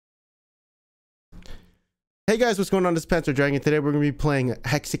Hey guys, what's going on? This is Panzer Dragon. Today we're going to be playing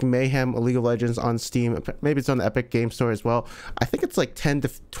Hextech Mayhem, a League of Legends on Steam. Maybe it's on the Epic Game Store as well. I think it's like 10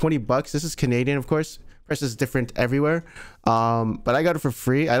 to 20 bucks. This is Canadian, of course. Price is different everywhere. But I got it for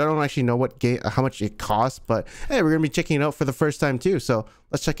free. I don't actually know how much it costs, but hey, we're going to be checking it out for the first time too. So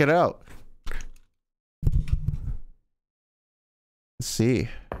let's check it out. Let's see.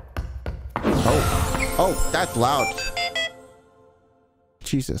 Oh, that's loud.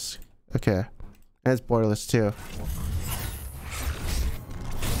 Jesus. Okay. And it's borderless too.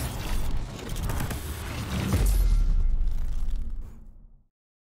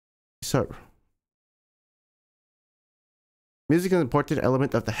 So, music is an important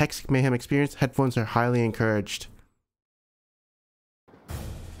element of the Hextech Mayhem experience. Headphones are highly encouraged.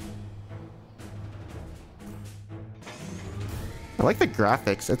 I like the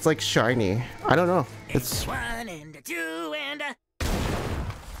graphics. It's like shiny. I don't know. It's one and a two and a...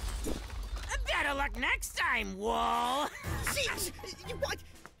 Better luck next time, Wall. Ziggs,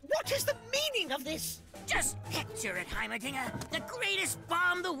 what is the meaning of this? Just picture it, Heimerdinger. The greatest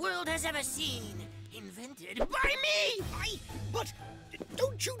bomb the world has ever seen. Invented by me! But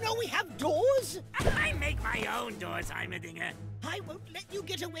don't you know we have doors? I make my own doors, Heimerdinger. I won't let you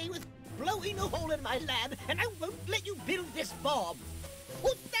get away with blowing a hole in my lab, and I won't let you build this bomb.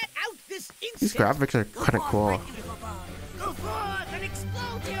 Put that out this instant. These graphics are kind of cool. Go forth and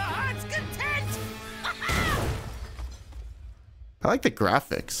explode to your heart's content! I like the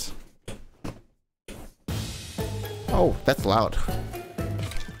graphics. Oh, that's loud.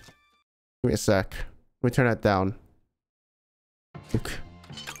 Give me a sec. Let me turn that down. Okay.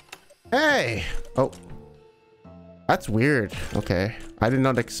 Hey! Oh. That's weird. Okay. I did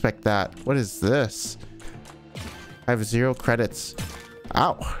not expect that. What is this? I have 0 credits.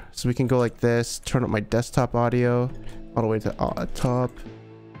 Ow. So we can go like this. Turn up my desktop audio. All the way to top.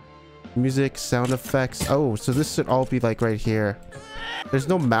 Music, sound effects. Oh, so this should all be like right here. There's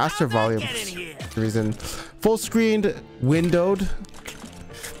no master volume reason. Full screened, windowed.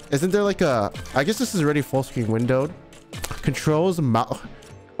 Isn't there like a... I guess this is already full screen windowed. Controls, mouse.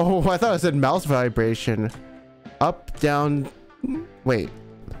 Oh, I thought it said mouse vibration. Up, down. Wait,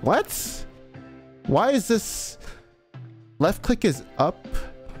 what? Why is this... Left click is up.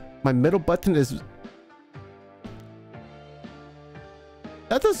 My middle button is...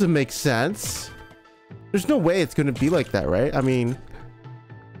 That doesn't make sense. There's no way it's gonna be like that, right? I mean...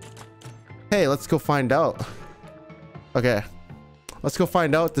 Hey, let's go find out. Okay. Let's go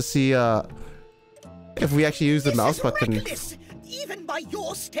find out to see if we actually use the mouse button. Reckless, even by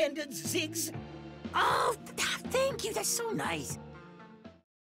your standards, Ziggs. Oh, thank you. That's so nice.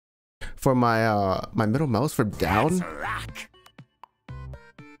 For my my middle mouse for down. That's rock.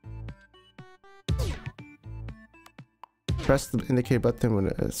 Press the indicate button when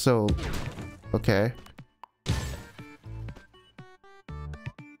it, so okay.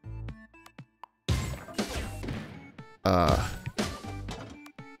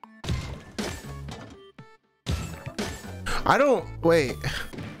 I don't wait,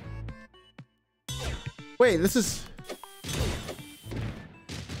 this is,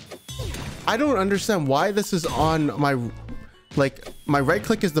 I don't understand why this is on my, like, my right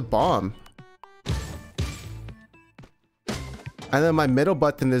click is the bomb. And then my middle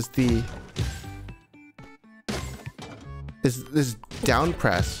button is the is down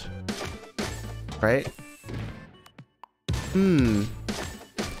press, right? I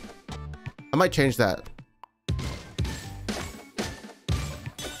might change that.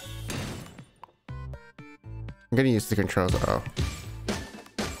 I'm gonna use the controls.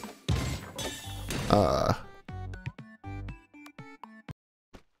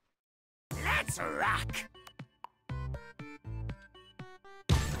 Let's rock.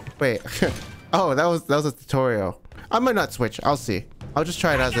 Wait. Oh, that was a tutorial. I might not switch. I'll see. I'll just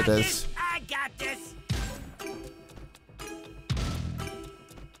try it as it is. I got this.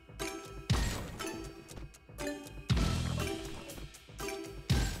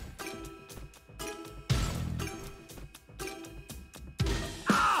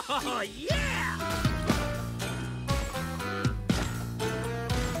 Oh yeah!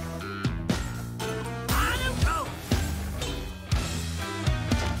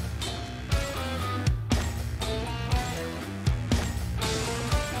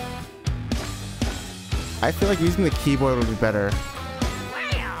 I feel like using the keyboard would be better.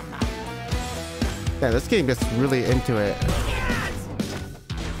 Wham! Yeah, this game gets really into it. Yes!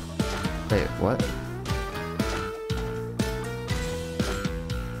 Wait, what?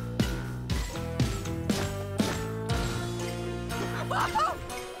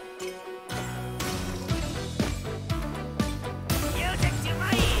 Music to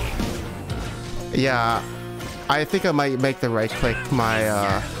my ears. Yeah, I think I might make the right click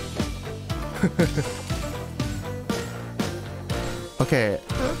my okay,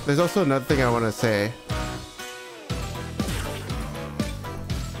 there's also another thing I want to say.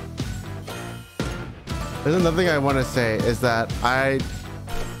 There's another thing I want to say is that I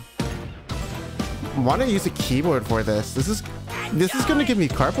want to use a keyboard for this. This is gonna give me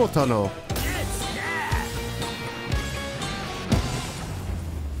carpal tunnel.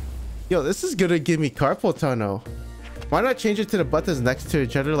 Yo, this is gonna give me carpal tunnel. Why not change it to the buttons next to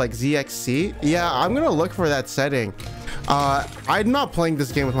each other like ZXC? Yeah, I'm gonna look for that setting. I'm not playing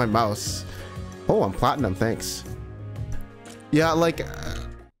this game with my mouse. Oh, I'm platinum, thanks. Yeah, like,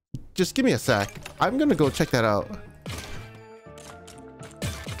 just give me a sec. I'm gonna go check that out.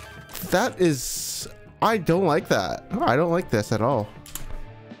 That is... I don't like that. I don't like this at all.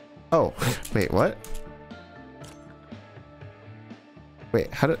 Oh, wait, what?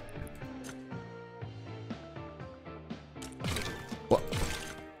 Wait, how did... What?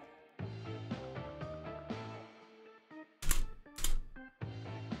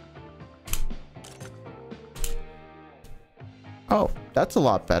 Oh, that's a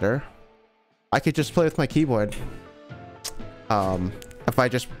lot better. I could just play with my keyboard. If I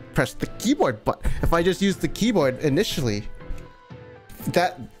just press the keyboard button, if I just use the keyboard initially.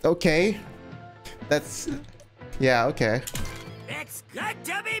 That, okay. That's, yeah, okay. It's good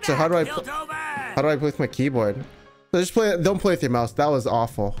to be back, So how do I play with my keyboard? So just play, don't play with your mouse. That was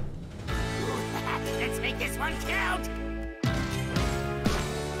awful. Let's make this one count.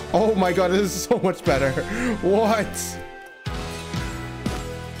 Oh my god, this is so much better. What?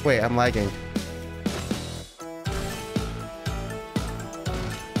 Wait, I'm lagging.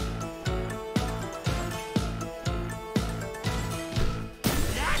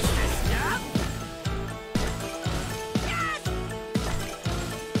 That's the stuff. Yes!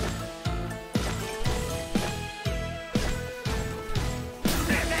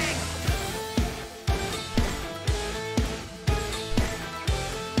 Perfect.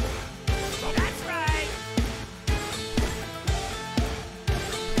 That's right.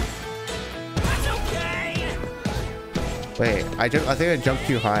 That's okay. Wait, I think I jumped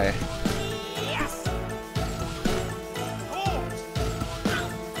too high. Yes.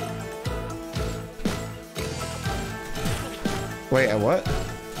 Wait, what?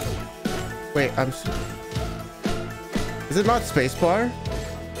 Wait, is it not spacebar?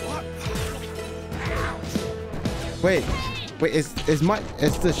 Wait, is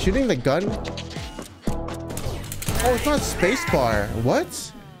the shooting the gun? Oh, it's not spacebar.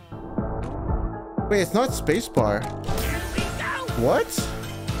 What? Wait, it's not spacebar. Here we go. What?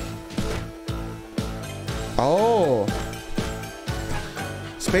 Oh.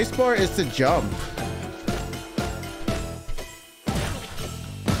 Spacebar is to jump.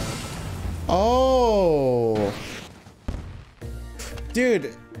 Oh.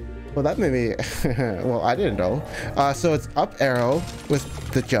 Dude. Well, that made me... well, I didn't know. So it's up arrow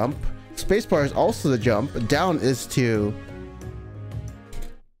with the jump. Spacebar is also the jump. Down is to...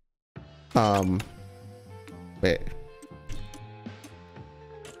 Wait.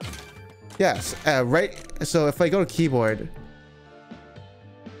 Yes, right. So if I go to keyboard,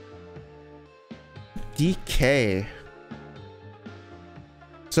 DK.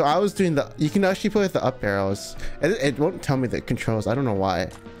 So I was doing the, you can actually play with the up arrows. It won't tell me the controls. I don't know why.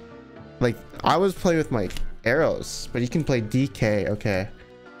 Like I was playing with my arrows, but you can play DK. Okay.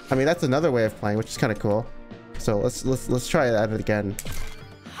 I mean, that's another way of playing, which is kind of cool. So let's try that again.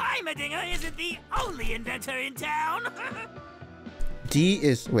 Heimerdinger isn't the only inventor in town. D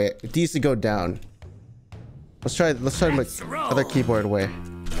is, wait, D is to go down. Let's try my other keyboard way.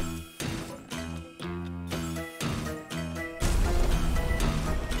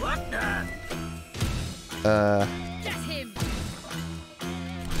 What the? That's him.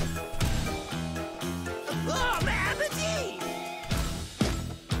 Oh, man,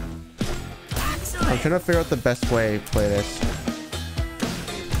 I'm trying to figure out the best way to play this.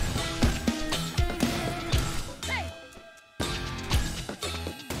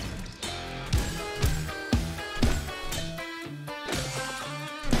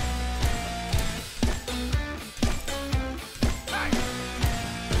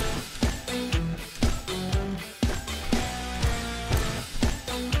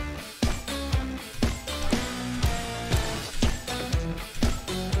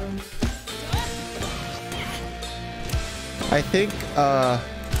 I think, Not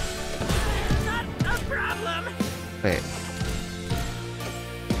a problem. wait.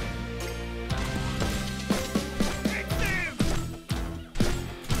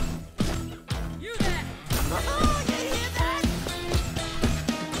 You there. Oh, you hear that?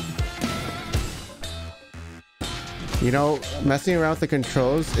 You know, messing around with the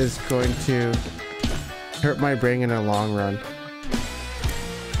controls is going to hurt my brain in the long run.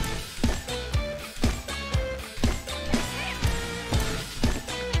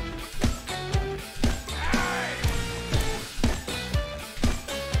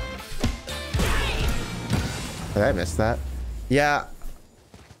 Did I miss that? Yeah.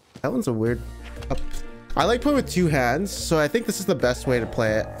 That one's a weird... I like playing with two hands, so I think this is the best way to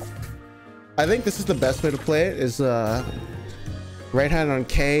play it. I think this is the best way to play it is right hand on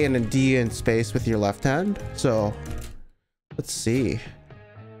K and then D in space with your left hand. So let's see.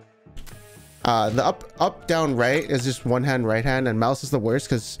 The up down right is just one hand right hand, and mouse is the worst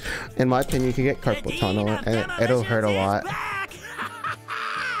because in my opinion you can get carpal tunnel and it'll hurt a lot.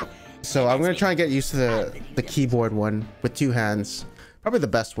 So I'm gonna try and get used to the keyboard one with two hands. Probably the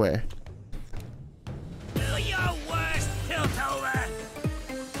best way. Do your worst, Piltover.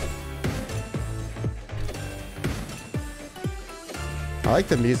 I like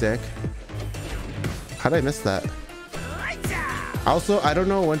the music. How did I miss that? Also, I don't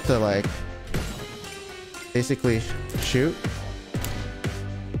know when to like basically shoot.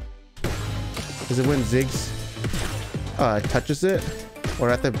 Is it when Ziggs touches it? Or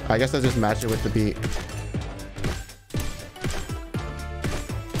at the, I guess I just match it with the beat.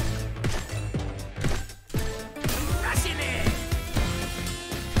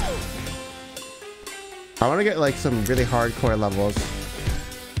 I want to get like some really hardcore levels.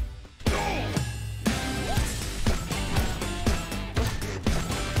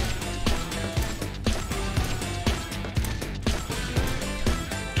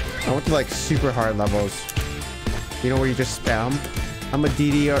 I want to like super hard levels. You know, where you just spam. I'm a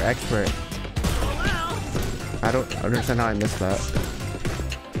DDR expert. I don't understand how I missed that.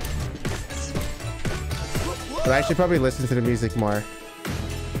 But I should probably listen to the music more.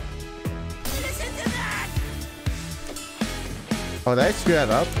 Oh, did I screw that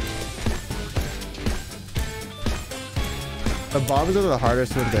up? The bombs are the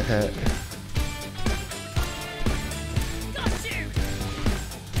hardest one to hit.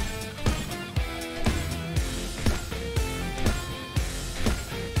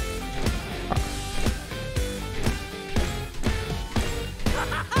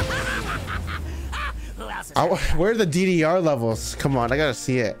 Where are the DDR levels? Come on, I gotta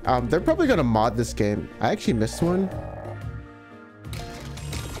see it. They're probably gonna mod this game. I actually missed one.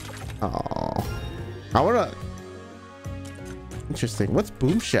 Oh, I wanna. Interesting. What's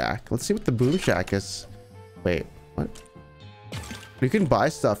Boom Shack? Let's see what the Boom Shack is. Wait, what? You can buy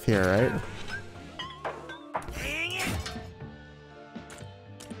stuff here, right?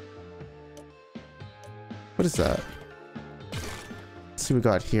 What is that? Let's see what we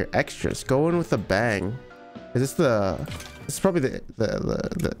got here. Extras. Go in with a bang. Is this the? This is probably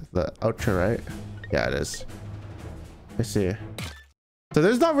the outro, right? Yeah, it is. Let's see. So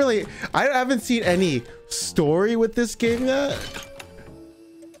there's not really. I haven't seen any story with this game yet,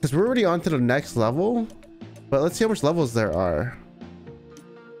 because we're already on to the next level. But let's see how much levels there are.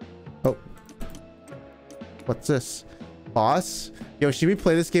 Oh, what's this? Boss? Yo, should we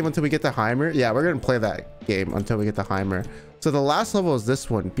play this game until we get the Heimer? Yeah, we're gonna play that game until we get the Heimer. So the last level is this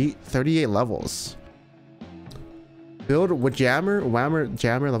one. Beat 38 levels. Build with Whammer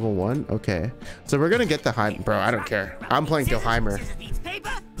Jammer level 1. Okay, so we're gonna get the Heimer, bro. I don't care. I'm playing till Heimer.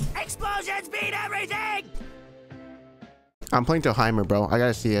 Explosions beat everything. I'm playing till Heimer, bro. I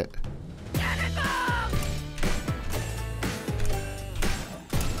gotta see it.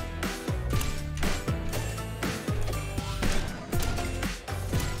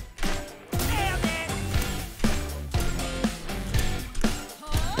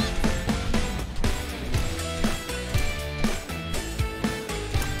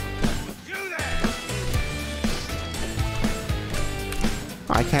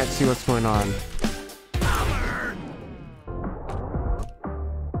 I can't see what's going on.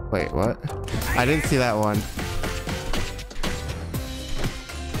 Wait, what? I didn't see that one.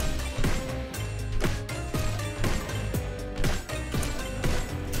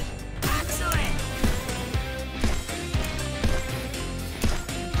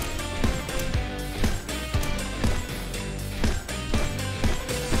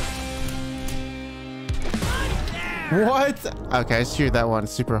 What? Okay, I shoot that one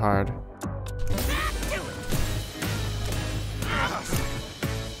super hard.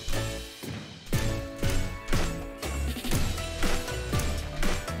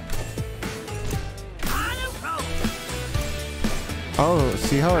 Oh,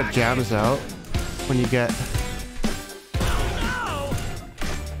 see how it jams out when you get...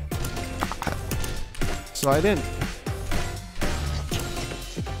 So I didn't...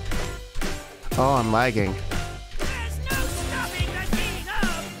 Oh, I'm lagging.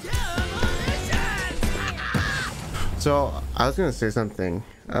 So I was gonna say something.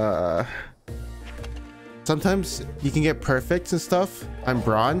 Sometimes you can get perfects and stuff. I'm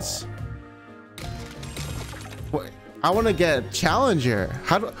bronze. What? I want to get challenger.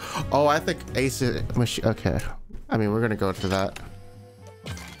 How do? Oh, I think ace is okay. I mean, we're gonna go to that.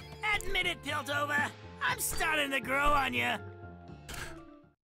 Admit it, Piltover. I'm starting to grow on you.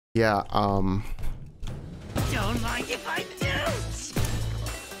 Yeah. Don't mind if I do.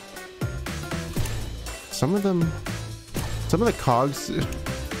 Some of the cogs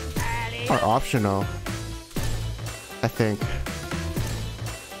are optional, I think.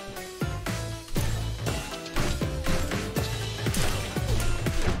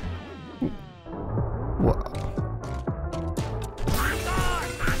 What?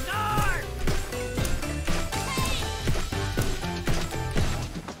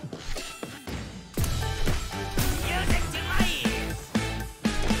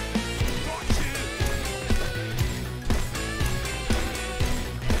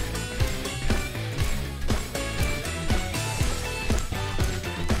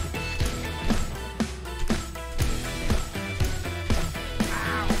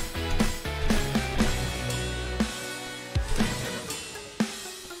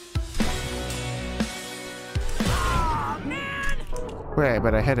 Wait,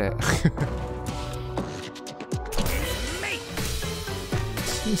 but I hit it.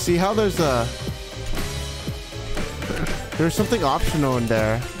 You see how there's something optional in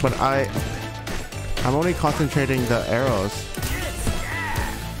there, but I'm only concentrating the arrows.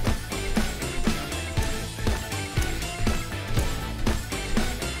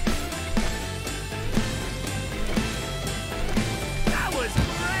 That was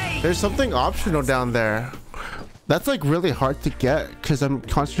great. There's something optional down there. That's like really hard to get because I'm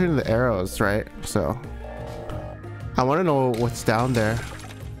concentrating the arrows, right? So I want to know what's down there.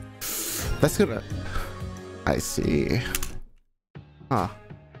 That's gonna. I see. Huh.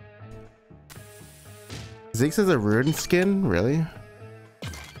 Zeke says a rune skin? Really?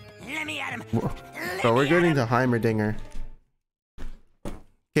 Let me at him. So we're getting to Heimerdinger.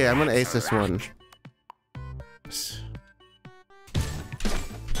 Okay, I'm gonna ace this one.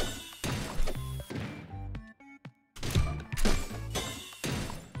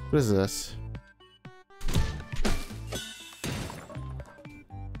 What is this?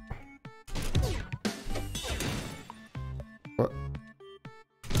 What?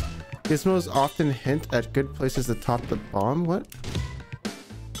 Gizmos often hint at good places to top the bomb. What?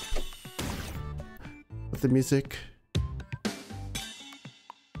 With the music.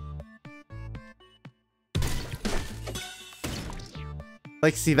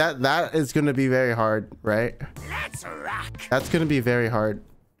 Like, see, that is gonna be very hard, right? Let's rock. That's gonna be very hard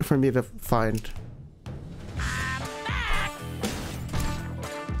for me to find. I'm back.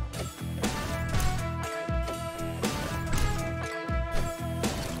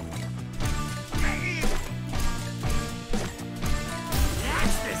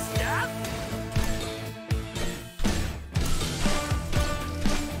 That's the stuff.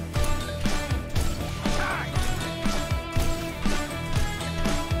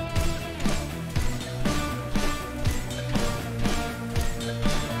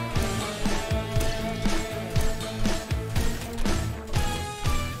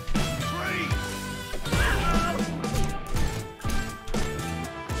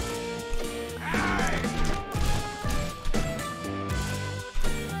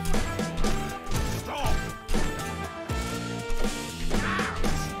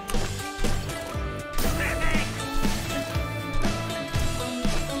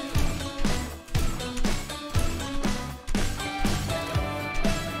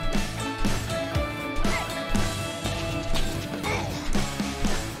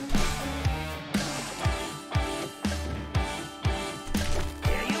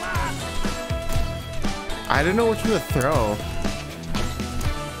 I don't know which one to throw.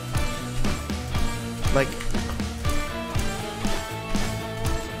 Like,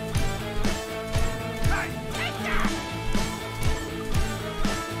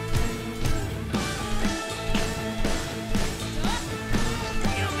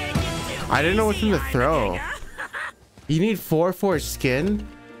 I didn't know which one to throw. You need 4 skin,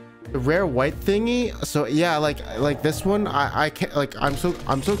 the rare white thingy. So yeah, like this one, I can't, like, I'm so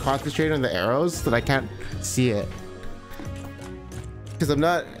concentrated on the arrows that I can't see it. Because I'm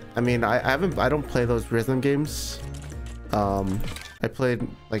not, I mean, I don't play those rhythm games. I played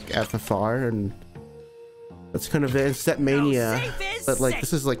like FFR, and that's kind of it, and Step Mania. But like,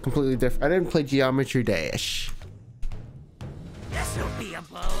 this is like completely different. I didn't play Geometry Dash. This'll be a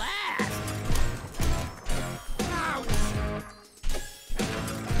blast.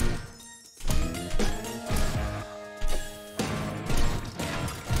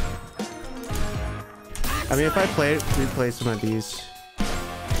 I mean, if I replay some of these.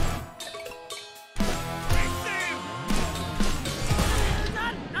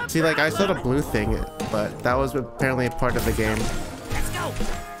 See, like, I saw the blue thing, but that was apparently a part of the game. Let's go.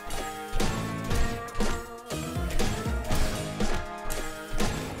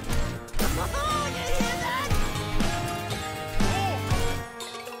 Oh, you hear that?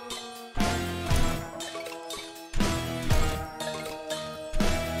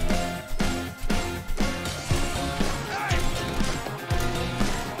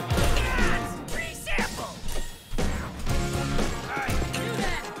 Free sample. Do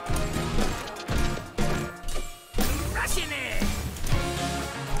that. Rushing it.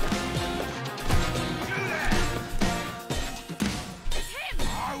 It's him.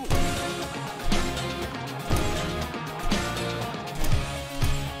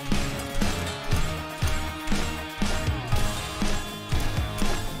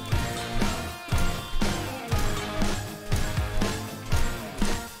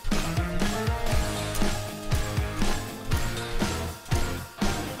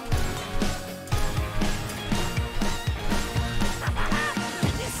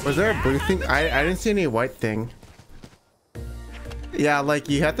 Was there a blue thing? I didn't see any white thing. Yeah, like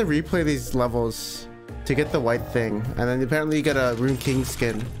you have to replay these levels to get the white thing, and then apparently you get a Rune King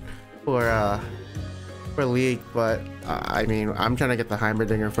skin for League. But I mean, I'm trying to get the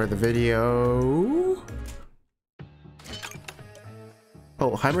Heimerdinger for the video.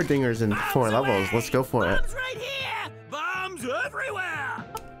 Oh, Heimerdinger's in 4 levels. Let's go for it. Bombs right here. Bombs everywhere.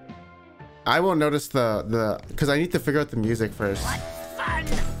 I won't notice the because I need to figure out the music first. What fun.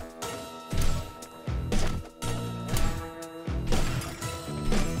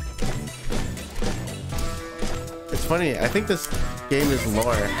 It's funny. I think this game is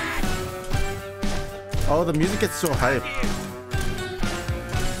lore. Oh, the music gets so hype.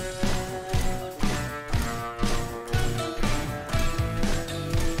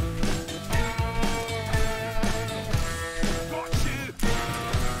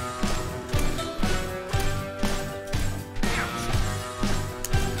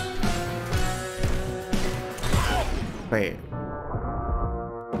 Wait.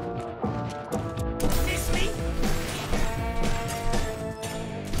 Miss me?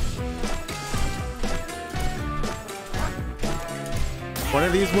 One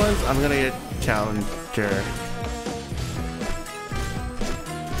of these ones, I'm gonna get Challenger.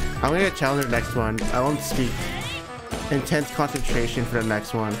 I'm gonna get Challenger next one. I won't speak. Intense concentration for the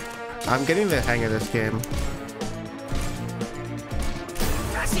next one. I'm getting the hang of this game.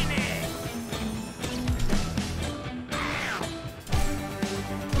 Rushing it.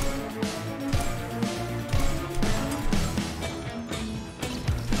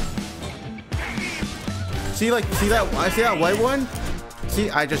 See, like, see that white one? See,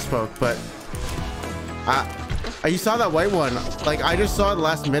 I just spoke, but you saw that white one. Like, I just saw it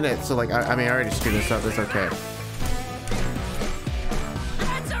last minute, so like, I mean, I already screwed this up. It's okay.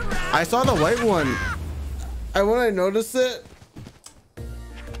 That's a wrap. I saw the white one, and when I noticed it,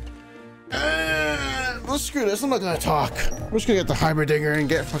 let's screw this. I'm not gonna talk. We're just gonna get the Heimerdinger and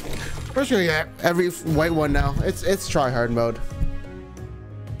get fucking. We're just gonna get every white one now. It's try hard mode.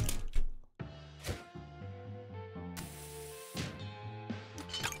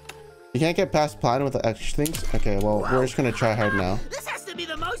 You can't get past platinum with the extra things? Okay, well, we're just gonna try hard now. This has to be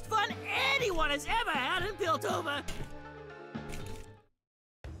the most fun anyone has ever had in Piltover.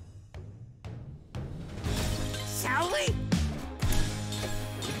 Shall we?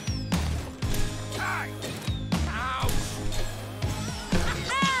 Ouch!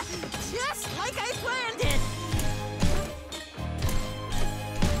 Just like I planned it.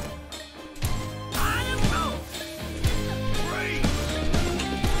 On a roll.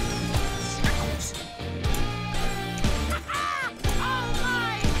 Oh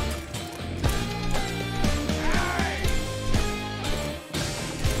my!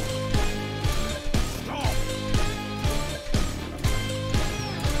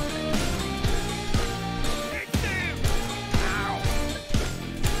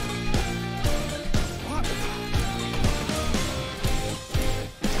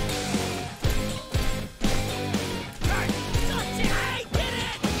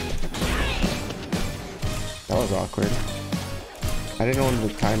 That was awkward. I didn't know when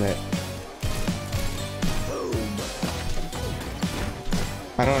to time it.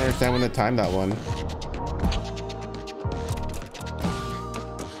 I don't understand when to time that one.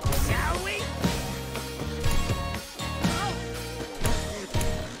 Shall we?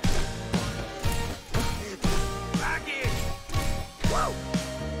 Back in. Whoa!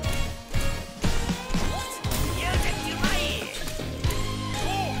 Music to my ears.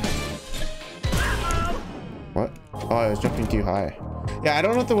 Uh-oh! I was jumping too high. Yeah, I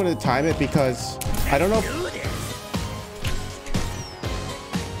don't know if I want to time it because I don't know if,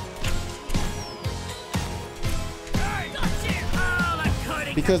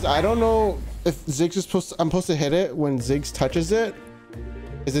 because I don't know if Ziggs is supposed to, I'm supposed to hit it when Ziggs touches it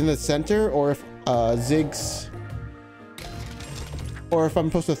is in the center, or if Ziggs, or if I'm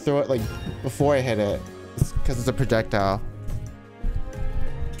supposed to throw it like before I hit it because it's a projectile.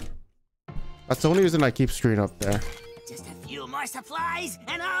 That's the only reason I keep screwing up there. Just a few more supplies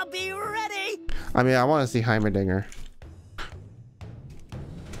and I'll be ready. I mean, I want to see Heimerdinger.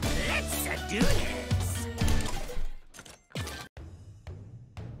 Let's do this.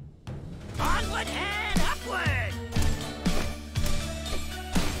 Onward and upward.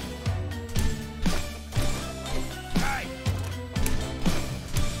 Right.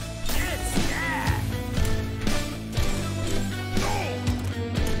 It's that. Oh,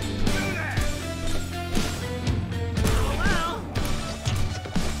 well.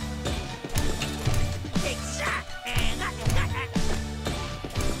 Big shot and that's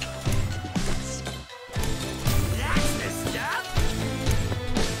the stuff.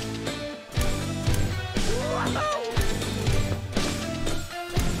 Whoa.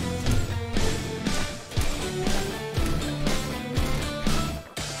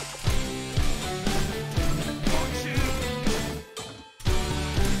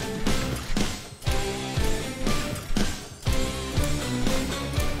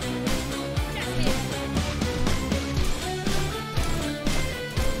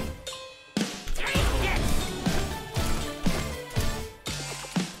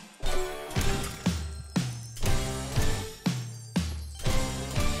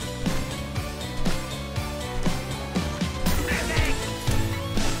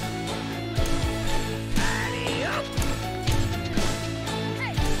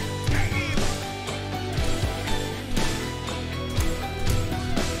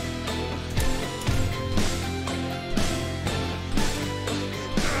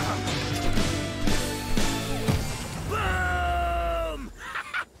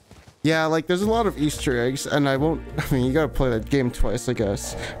 Yeah, like there's a lot of Easter eggs, and I mean, you gotta play that game twice, I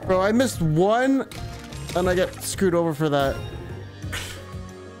guess. Bro, I missed one, and I got screwed over for that.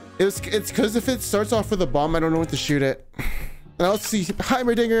 It's because if it starts off with a bomb, I don't know when to shoot it. And I'll see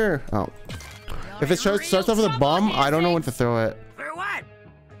Heimerdinger. Oh, if it starts off with a bomb, I don't know when to throw it. For what?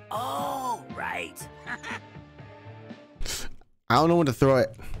 Oh, right. I don't know when to throw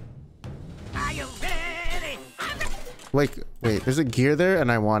it. Are you ready? Wait, there's a gear there,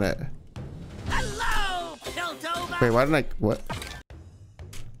 and I want it. Hello, Piltover. Wait, why didn't I? What?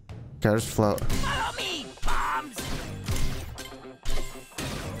 Okay, I'll just float. Follow me, bombs.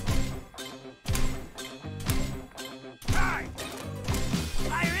 Right.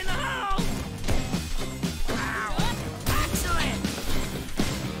 Fire in the hole. Wow. Excellent.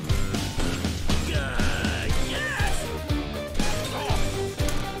 Good. Yes. Oh.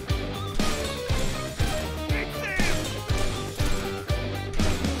 It's there.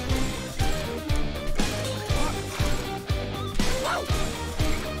 Whoa.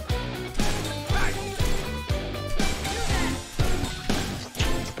 Right.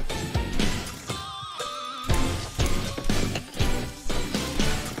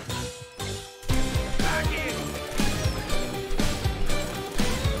 Back in.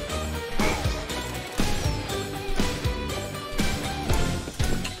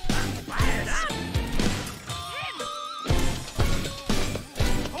 Fired up.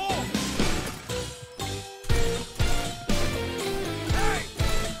 Oh.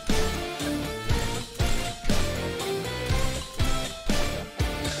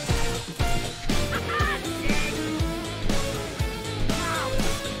 Hey. Wow.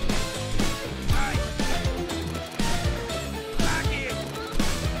 Right. Back in.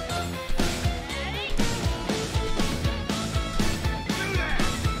 Do that.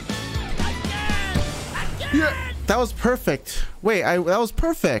 Again. Yeah, that was perfect. Wait, that was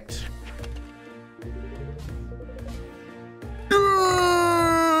perfect.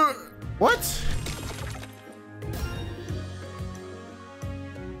 What?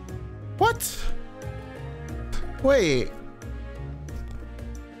 What? Wait,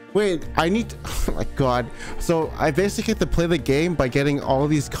 I need to, oh my god. So I basically have to play the game by getting all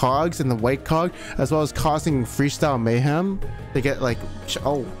these cogs and the white cog, as well as causing freestyle mayhem to get like,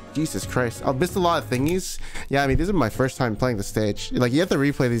 oh Jesus Christ, I'll miss a lot of thingies. Yeah, I mean, this is my first time playing the stage. Like, you have to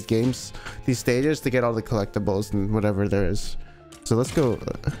replay these games, these stages, to get all the collectibles and whatever there is. So let's go.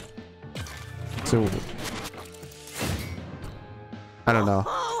 So I don't know.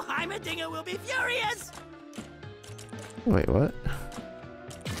 Oh, Heimerdinger will be furious. Wait, what?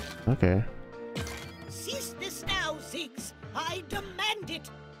 Okay. Cease this now, Ziggs. planned it.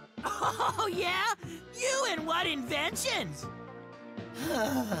 Oh, yeah? You and what inventions?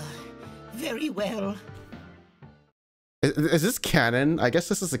 Very well. Is this canon? I guess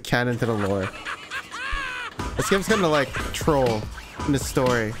this is a canon to the lore. This game's kind of like troll in the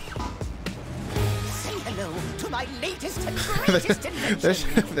story. Say hello to my latest and greatest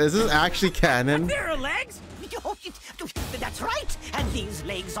invention. Is this actually canon? There are legs? That's right. And these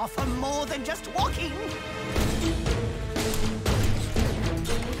legs offer more than just walking.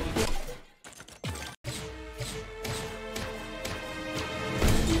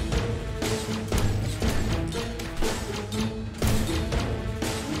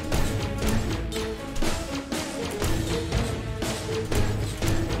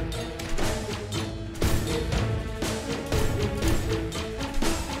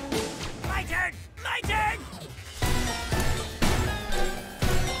 My turn! My turn!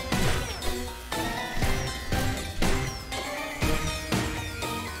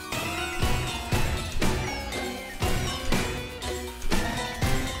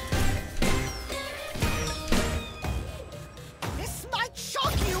 This might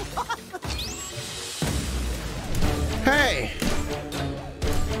shock you. Hey!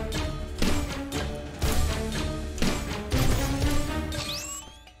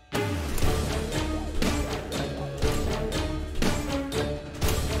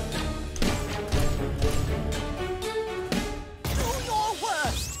 Do your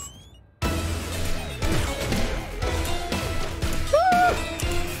worst.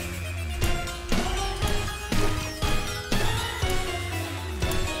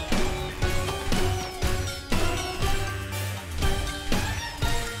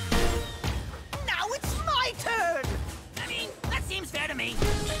 Now it's my turn. I mean, that seems fair to me.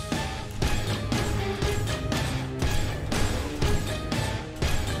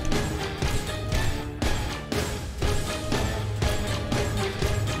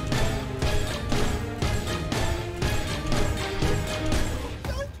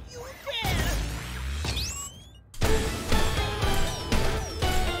 Don't you dare.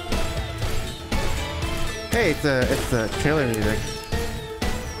 Hey, it's the trailer music.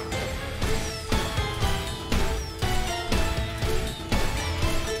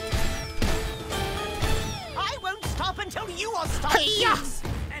 I won't stop until you are stopped. Yes!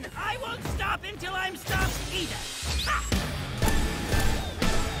 And I won't stop until I'm stopped either. Ha!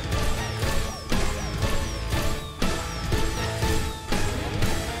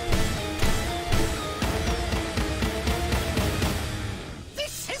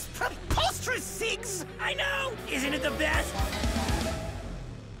 This is preposterous, Ziggs. I know! Isn't it the best?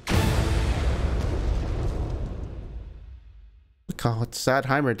 Look how sad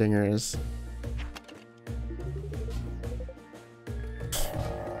Heimerdinger is.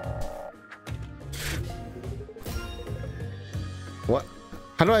 What?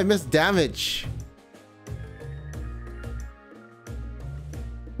 How do I miss damage?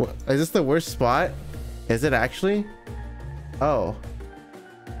 What? Is this the worst spot? Is it actually? Oh.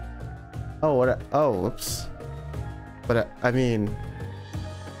 Oh, what? Oh, whoops. But I mean.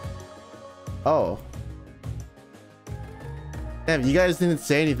 Oh. Damn, you guys didn't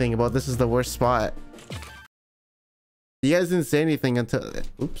say anything about this is the worst spot. You guys didn't say anything until.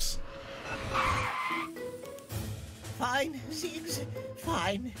 Oops. Fine, Ziggs.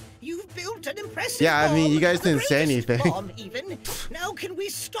 Fine. You've built an impressive Yeah, I mean, bomb, you guys the didn't say greatest anything. Bomb, even. Now can we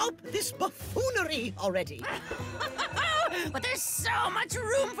stop this buffoonery already? But there's so much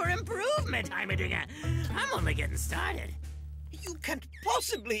room for improvement, Heimerdinger. I'm only getting started. You can't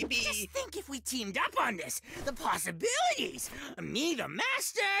possibly be. Just think if we teamed up on this. The possibilities. Me the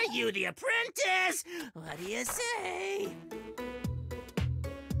master, you the apprentice. What do you say?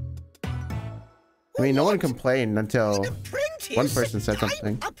 I mean, no one complained until An apprentice? one person said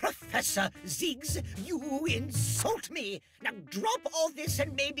something. I'm a professor, Ziggs. You insult me. Now drop all this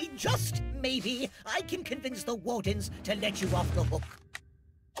and maybe, just maybe, I can convince the wardens to let you off the hook.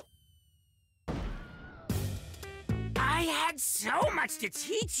 I had so much to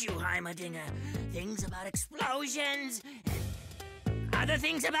teach you, Heimerdinger. Things about explosions, and other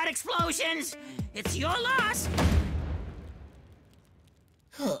things about explosions. It's your loss.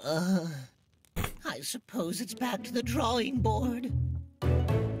 I suppose it's back to the drawing board.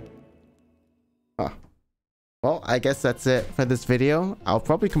 Huh. Well, I guess that's it for this video. I'll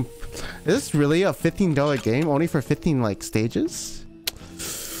probably is this really a $15 game only for 15 like stages?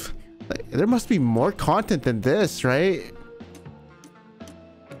 Like, there must be more content than this, right?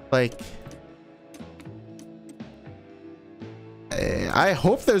 Like, I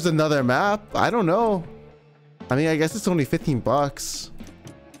hope there's another map. I don't know. I mean, I guess it's only 15 bucks.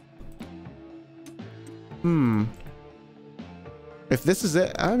 if this is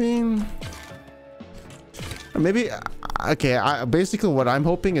it, I mean, maybe. Okay, basically what I'm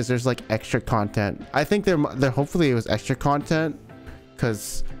hoping is there's like extra content. I think there hopefully it was extra content,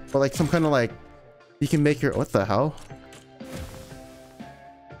 because, or like some kind of like, you can make your, what the hell?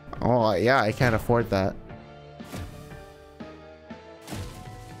 Oh yeah, I can't afford that.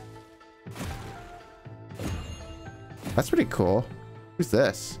 That's pretty cool. Who's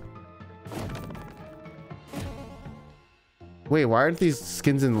this? Wait, why aren't these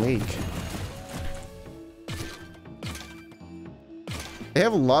skins in League? They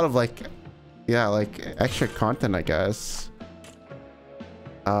have a lot of like, yeah, like extra content, I guess.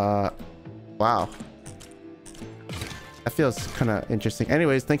 Wow. That feels kind of interesting.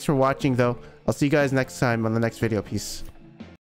 Anyways, thanks for watching though. I'll see you guys next time on the next video. Peace.